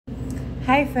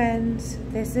Hi friends,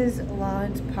 this is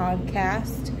Lauren's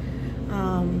podcast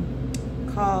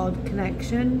called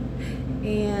Connection,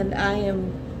 and I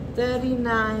am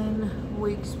 39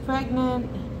 weeks pregnant,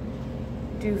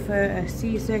 due for a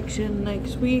C-section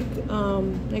next week,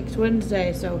 next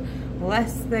Wednesday, so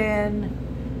less than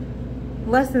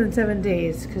 7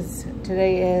 days, because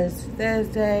today is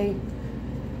Thursday,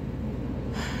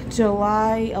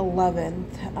 July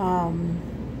 11th,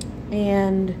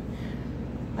 and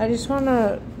I just want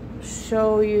to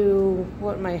show you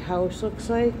what my house looks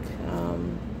like.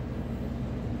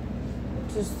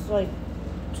 Just like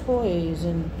toys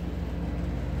and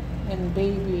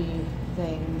baby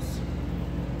things.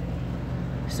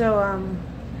 So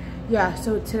yeah,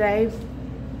 so today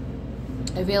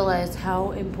I realized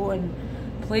how important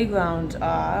playgrounds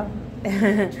are,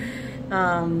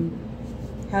 how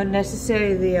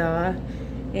necessary they are,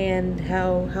 and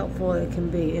how helpful it can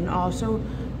be, and also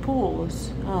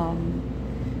pools,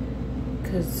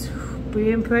 because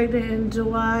being pregnant in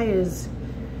July you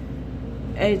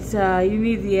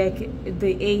need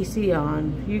the AC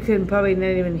on. You can probably not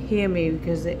even hear me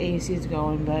because the AC is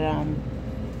going, but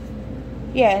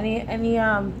yeah, any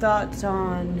thoughts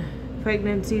on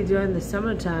pregnancy during the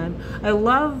summertime? I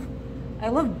love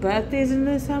birthdays in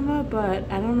the summer, but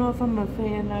I don't know if I'm a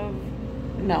fan of.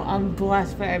 No, I'm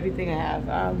blessed for everything I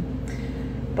have.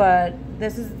 But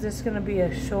this is just gonna be a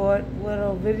short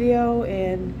little video,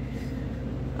 and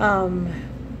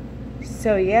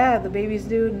so yeah, the baby's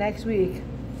due next week.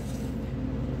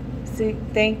 See,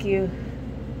 thank you.